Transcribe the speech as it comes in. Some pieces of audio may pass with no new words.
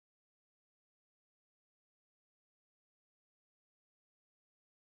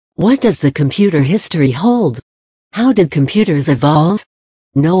What does the computer history hold? How did computers evolve?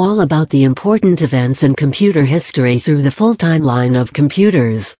 Know all about the important events in computer history through the full timeline of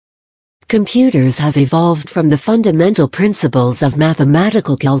computers. Computers have evolved from the fundamental principles of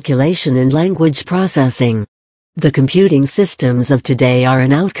mathematical calculation and language processing. The computing systems of today are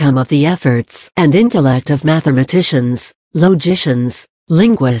an outcome of the efforts and intellect of mathematicians, logicians,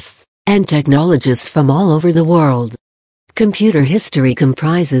 linguists, and technologists from all over the world. Computer history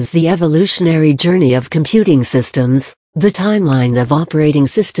comprises the evolutionary journey of computing systems, the timeline of operating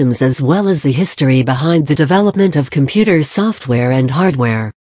systems, as well as the history behind the development of computer software and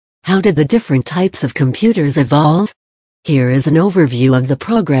hardware. How did the different types of computers evolve? Here is an overview of the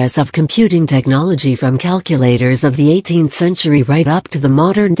progress of computing technology from calculators of the 18th century right up to the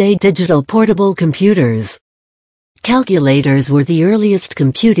modern-day digital portable computers. Calculators were the earliest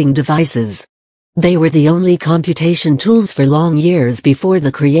computing devices. They were the only computation tools for long years before the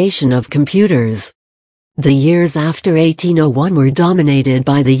creation of computers. The years after 1801 were dominated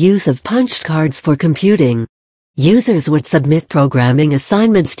by the use of punched cards for computing. Users would submit programming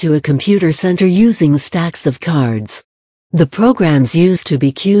assignments to a computer center using stacks of cards. The programs used to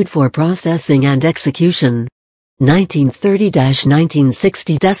be queued for processing and execution.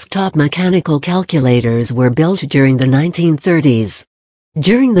 1930-1960 desktop mechanical calculators were built during the 1930s.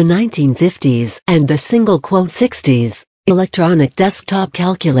 During the 1950s and the '60s, electronic desktop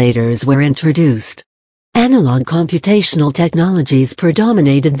calculators were introduced. Analog computational technologies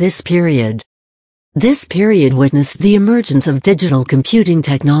predominated this period. This period witnessed the emergence of digital computing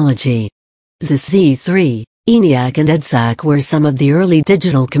technology. Z3, ENIAC and EDSAC were some of the early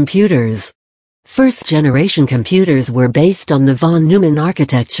digital computers. First-generation computers were based on the von Neumann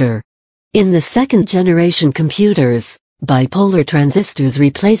architecture. In the second-generation computers, bipolar transistors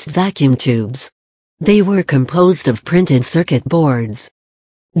replaced vacuum tubes. They were composed of printed circuit boards.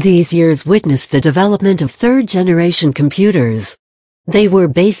 These years witnessed the development of third-generation computers. They were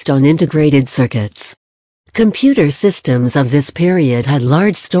based on integrated circuits. Computer systems of this period had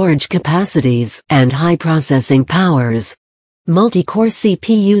large storage capacities and high processing powers. Multi-core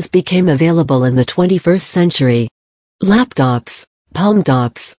CPUs became available in the 21st century. Laptops,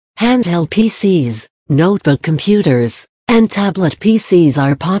 palmtops, handheld PCs, notebook computers, and tablet PCs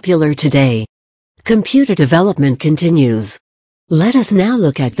are popular today. Computer development continues. Let us now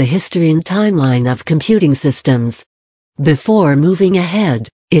look at the history and timeline of computing systems. Before moving ahead,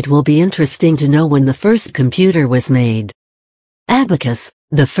 it will be interesting to know when the first computer was made. Abacus,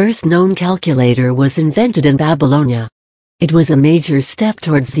 the first known calculator, was invented in Babylonia. It was a major step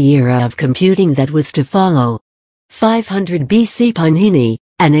towards the era of computing that was to follow. 500 BC Panini,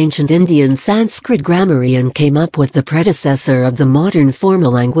 an ancient Indian Sanskrit grammarian, came up with the predecessor of the modern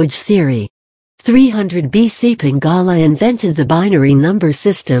formal language theory. 300 BC Pingala invented the binary number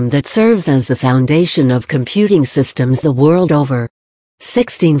system that serves as the foundation of computing systems the world over.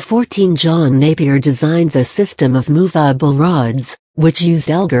 1614 John Napier designed the system of movable rods, which used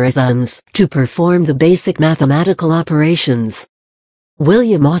algorithms to perform the basic mathematical operations.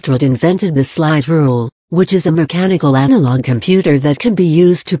 William Oughtred invented the slide rule, which is a mechanical analog computer that can be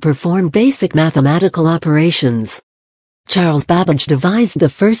used to perform basic mathematical operations. Charles Babbage devised the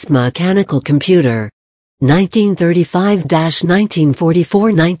first mechanical computer.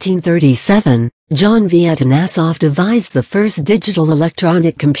 1935-1944-1937, John V. Atanasoff devised the first digital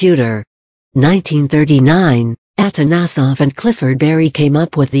electronic computer. 1939, Atanasoff and Clifford Berry came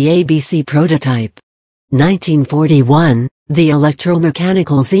up with the ABC prototype. 1941, the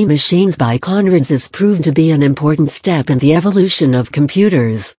electromechanical Z machines by Conrad Zuse proved to be an important step in the evolution of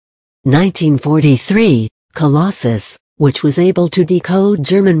computers. 1943, Colossus, which was able to decode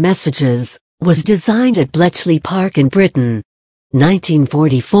German messages, was designed at Bletchley Park in Britain.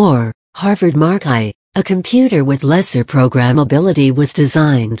 1944, Harvard Mark-I, a computer with lesser programmability, was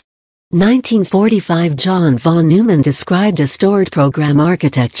designed. 1945 John von Neumann described a stored program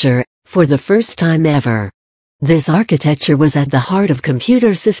architecture, for the first time ever. This architecture was at the heart of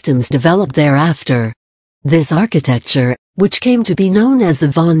computer systems developed thereafter. This architecture, which came to be known as the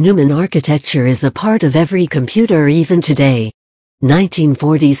von Neumann architecture, is a part of every computer even today.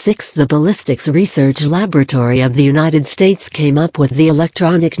 1946 The Ballistics Research Laboratory of the United States came up with the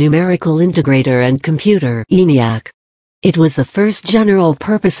Electronic Numerical Integrator and Computer (ENIAC). It was the first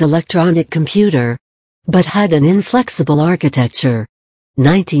general-purpose electronic computer, but had an inflexible architecture.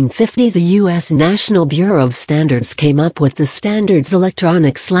 1950 The U.S. National Bureau of Standards came up with the Standards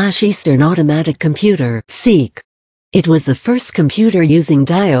Electronic/Eastern Automatic Computer (SEAC). It was the first computer using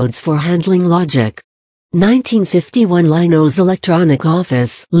diodes for handling logic. 1951 Lino's Electronic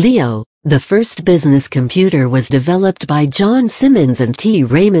Office (LEO), the first business computer, was developed by John Simmons and T.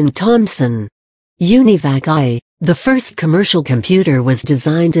 Raymond Thomson. UNIVAC I, the first commercial computer, was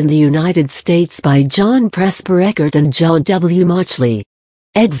designed in the United States by John Presper Eckert and John W. Mauchly.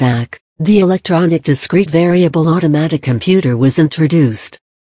 EDVAC, the electronic discrete variable automatic computer, was introduced.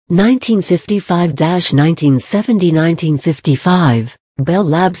 1955–1970–1955, Bell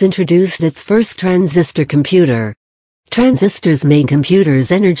Labs introduced its first transistor computer. Transistors made computers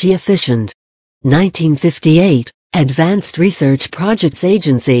energy efficient. 1958, Advanced Research Projects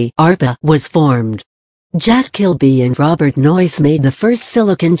Agency (ARPA) was formed. Jack Kilby and Robert Noyce made the first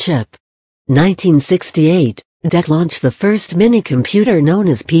silicon chip. 1968, DEC launched the first mini-computer known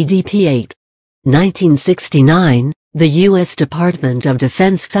as PDP-8. 1969, the U.S. Department of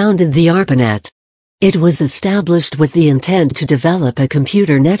Defense founded the ARPANET. It was established with the intent to develop a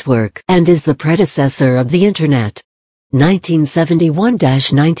computer network and is the predecessor of the Internet.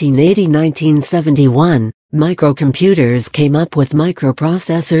 1971–1980–1971, microcomputers came up with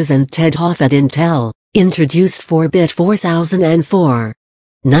microprocessors, and Ted Hoff at Intel introduced 4-bit 4004.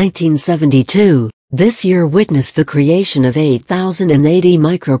 1972, this year witnessed the creation of 8080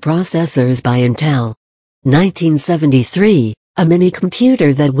 microprocessors by Intel. 1973, a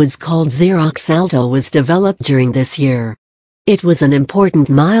mini-computer that was called Xerox Alto was developed during this year. It was an important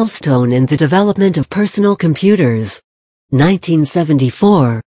milestone in the development of personal computers.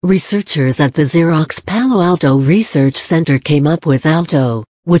 1974, researchers at the Xerox Palo Alto Research Center came up with Alto,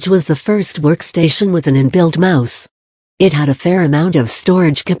 which was the first workstation with an inbuilt mouse. It had a fair amount of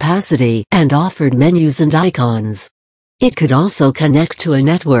storage capacity and offered menus and icons. It could also connect to a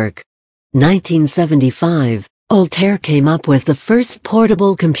network. 1975, Altair came up with the first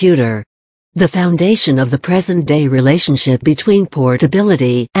portable computer. The foundation of the present-day relationship between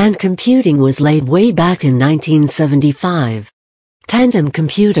portability and computing was laid way back in 1975. Tandem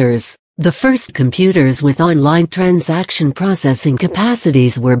computers, the first computers with online transaction processing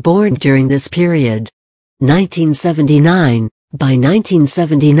capacities, were born during this period. 1979, by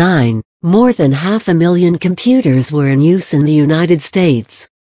 1979, more than 500,000 computers were in use in the United States.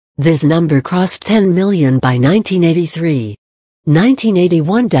 This number crossed 10 million by 1983.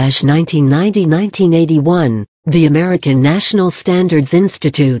 1981–1990–1981, the American National Standards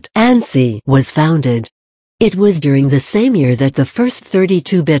Institute (ANSI) was founded. It was during the same year that the first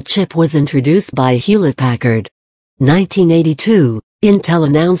 32-bit chip was introduced by Hewlett-Packard. 1982, Intel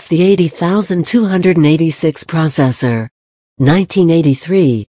announced the 80286 processor.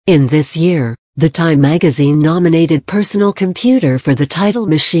 1983, in this year, the Time magazine nominated Personal Computer for the title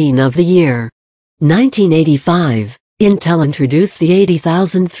Machine of the Year. 1985, Intel introduced the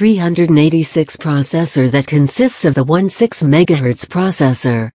 80386 processor that consists of the 16 MHz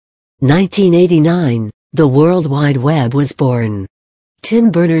processor. 1989, the World Wide Web was born. Tim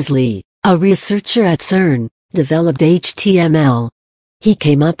Berners-Lee, a researcher at CERN, developed HTML. He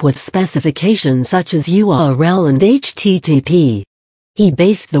came up with specifications such as URL and HTTP. He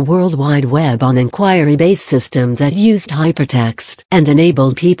based the World Wide Web on an inquiry-based system that used hypertext and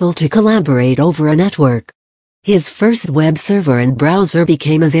enabled people to collaborate over a network. His first web server and browser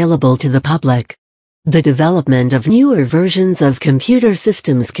became available to the public. The development of newer versions of computer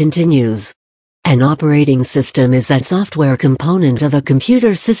systems continues. An operating system is that software component of a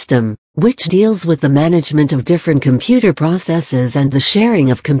computer system, which deals with the management of different computer processes and the sharing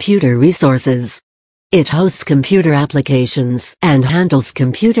of computer resources. It hosts computer applications and handles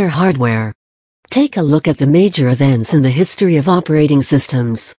computer hardware. Take a look at the major events in the history of operating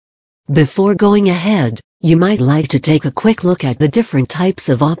systems. Before going ahead, you might like to take a quick look at the different types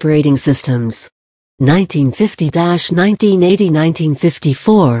of operating systems.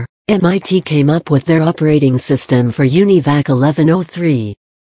 1950–1980–1954, MIT came up with their operating system for UNIVAC 1103.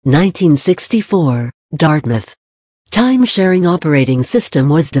 1964, Dartmouth time-sharing operating system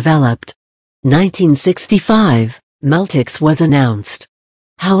was developed. 1965, Multics was announced.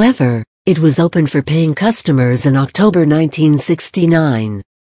 However, it was open for paying customers in October 1969.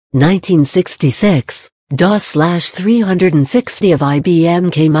 1966, DOS/360 of IBM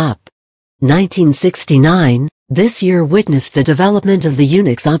came up. 1969, this year witnessed the development of the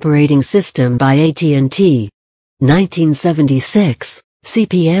Unix operating system by AT&T. 1976,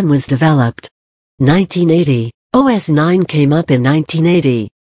 CP/M was developed. 1980, OS/9 came up in 1980.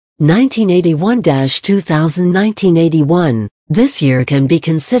 1981–2000–1981, this year can be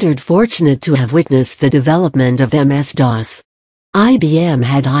considered fortunate to have witnessed the development of MS-DOS. IBM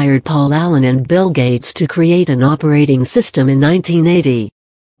had hired Paul Allen and Bill Gates to create an operating system in 1980.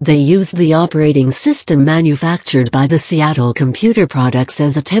 They used the operating system manufactured by the Seattle Computer Products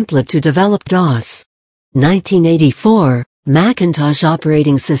as a template to develop DOS. 1984, Macintosh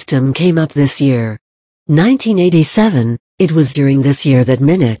operating system came up this year. 1987, it was during this year that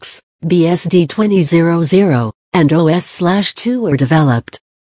Minix, BSD 2000, and OS/2 were developed.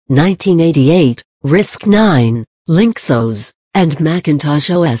 1988, RISC-9, Linxos, and Macintosh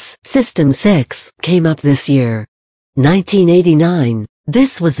OS System 6 came up this year. 1989,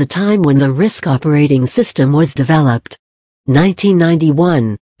 this was the time when the RISC operating system was developed.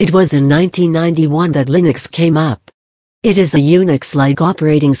 1991, it was in 1991 that Linux came up. It is a Unix-like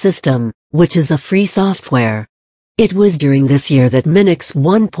operating system, which is a free software. It was during this year that Minix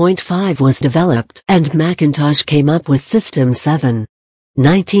 1.5 was developed and Macintosh came up with System 7.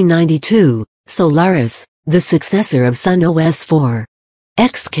 1992, Solaris, the successor of Sun OS 4.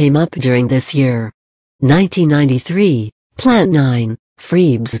 X came up during this year. 1993, Plant 9,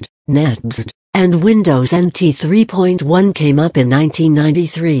 FreeBSD, NetBSD, and Windows NT 3.1 came up in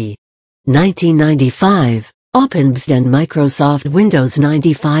 1993. 1995, OpenBSD and Microsoft Windows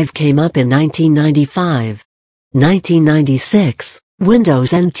 95 came up in 1995. 1996,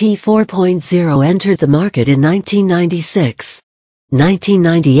 Windows NT 4.0 entered the market in 1996.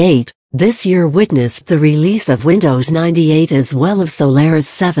 1998, this year witnessed the release of Windows 98 as well as Solaris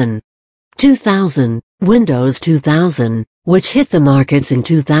 7. 2000, Windows 2000, which hit the markets in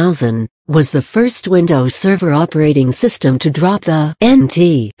 2000, was the first Windows Server operating system to drop the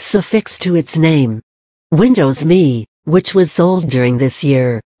NT suffix to its name. Windows ME, which was sold during this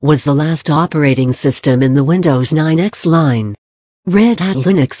year, was the last operating system in the Windows 9X line. Red Hat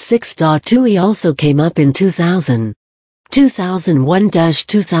Linux 6.2e also came up in 2000.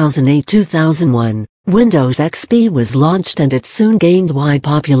 2001-2008-2001, Windows XP was launched and it soon gained wide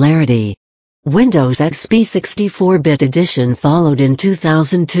popularity. Windows XP 64-bit edition followed in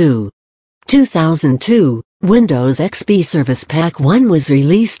 2002. 2002, Windows XP Service Pack 1 was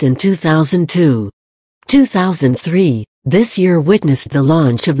released in 2002. 2003, this year witnessed the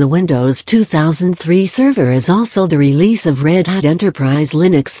launch of the Windows 2003 server as also the release of Red Hat Enterprise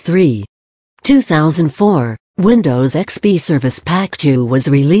Linux 3. 2004, Windows XP Service Pack 2 was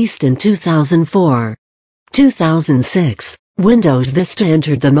released in 2004. 2006, Windows Vista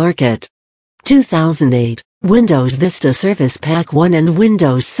entered the market. 2008, Windows Vista Service Pack 1 and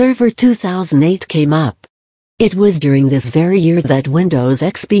Windows Server 2008 came up. It was during this very year that Windows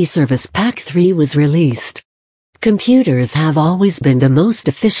XP Service Pack 3 was released. Computers have always been the most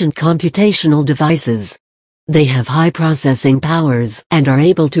efficient computational devices. They have high processing powers and are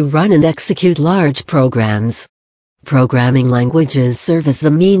able to run and execute large programs. Programming languages serve as the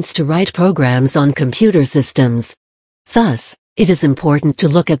means to write programs on computer systems. Thus, it is important to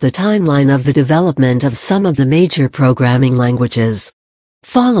look at the timeline of the development of some of the major programming languages.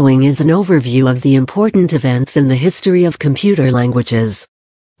 Following is an overview of the important events in the history of computer languages.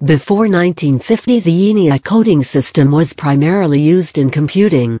 Before 1950, the ENIAC coding system was primarily used in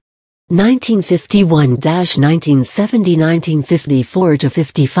computing.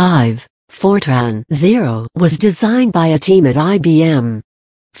 1951-1970-1954-55, Fortran 0 was designed by a team at IBM.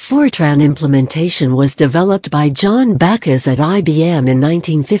 Fortran implementation was developed by John Backus at IBM in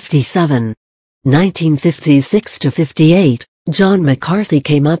 1957. 1956-58, John McCarthy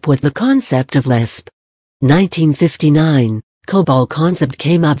came up with the concept of Lisp. 1959, COBOL concept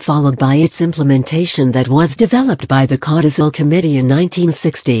came up followed by its implementation that was developed by the Codazille Committee in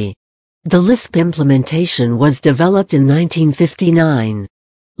 1960. The Lisp implementation was developed in 1959.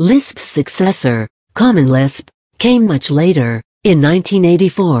 Lisp's successor, Common Lisp, came much later, in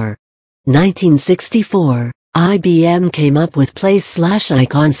 1984. 1964, IBM came up with Place/I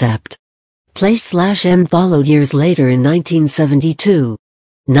concept. Place/M followed years later in 1972.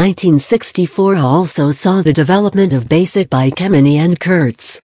 1964 also saw the development of BASIC by Kemeny and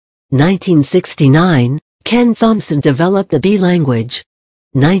Kurtz. 1969, Ken Thompson developed the B language.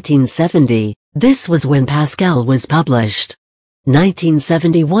 1970, this was when Pascal was published.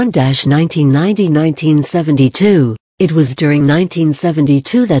 1971-1990-1972, it was during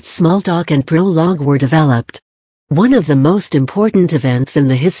 1972 that Smalltalk and Prolog were developed. One of the most important events in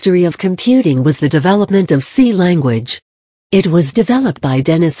the history of computing was the development of C language. It was developed by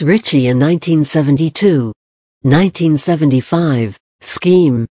Dennis Ritchie in 1972. 1975,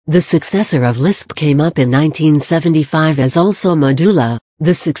 Scheme, the successor of Lisp, came up in 1975 as also Modula,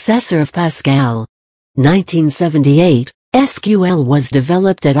 the successor of Pascal. 1978, SQL was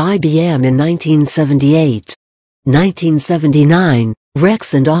developed at IBM in 1978. 1979,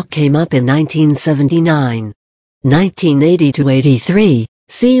 Rex and Awk came up in 1979. 1980-83,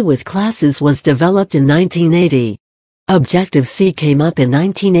 C with classes was developed in 1980. Objective-C came up in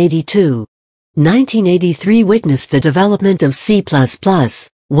 1982. 1983 witnessed the development of C++,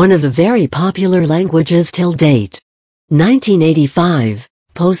 one of the very popular languages till date. 1985,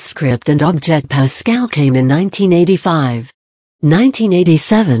 PostScript and Object Pascal came in 1985.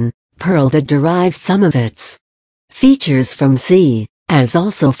 1987, Perl that derived some of its features from C, as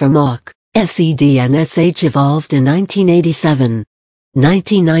also from awk, SED and SH evolved in 1987.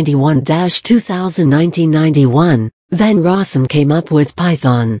 1991-2000 Van Rossum came up with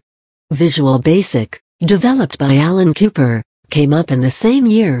Python. Visual Basic, developed by Alan Cooper, came up in the same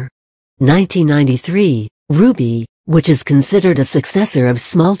year. 1993, Ruby, which is considered a successor of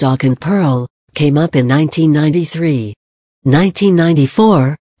Smalltalk and Perl, came up in 1993.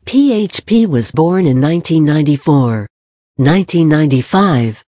 1994, PHP was born in 1994.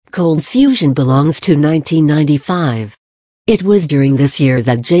 1995, Cold Fusion belongs to 1995. It was during this year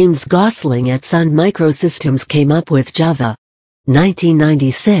that James Gosling at Sun Microsystems came up with Java.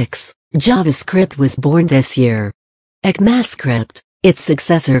 1996, JavaScript was born this year. ECMAScript, its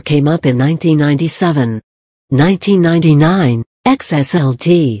successor, came up in 1997. 1999,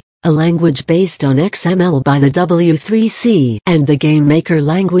 XSLT, a language based on XML by the W3C and the GameMaker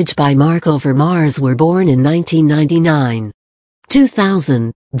language by Mark Over Mars were born in 1999.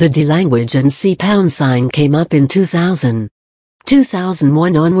 2000, the D language and C # came up in 2000.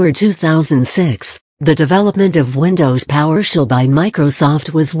 2001 onward 2006, the development of Windows PowerShell by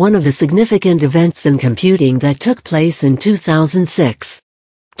Microsoft was one of the significant events in computing that took place in 2006.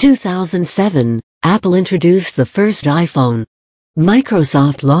 2007, Apple introduced the first iPhone.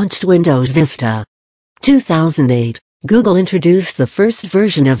 Microsoft launched Windows Vista. 2008, Google introduced the first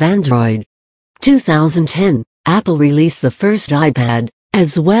version of Android. 2010, Apple released the first iPad,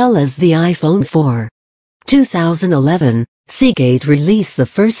 as well as the iPhone 4. 2011, Seagate released the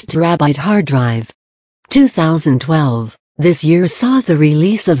first terabyte hard drive. 2012, this year saw the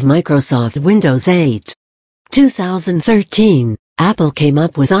release of Microsoft Windows 8. 2013, Apple came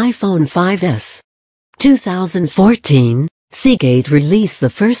up with iPhone 5s. 2014, Seagate released the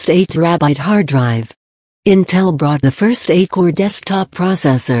first 8 terabyte hard drive. Intel brought the first 8-core desktop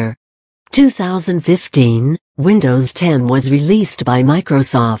processor. 2015, Windows 10 was released by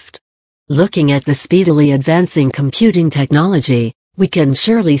Microsoft. Looking at the speedily advancing computing technology, we can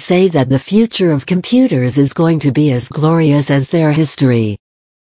surely say that the future of computers is going to be as glorious as their history.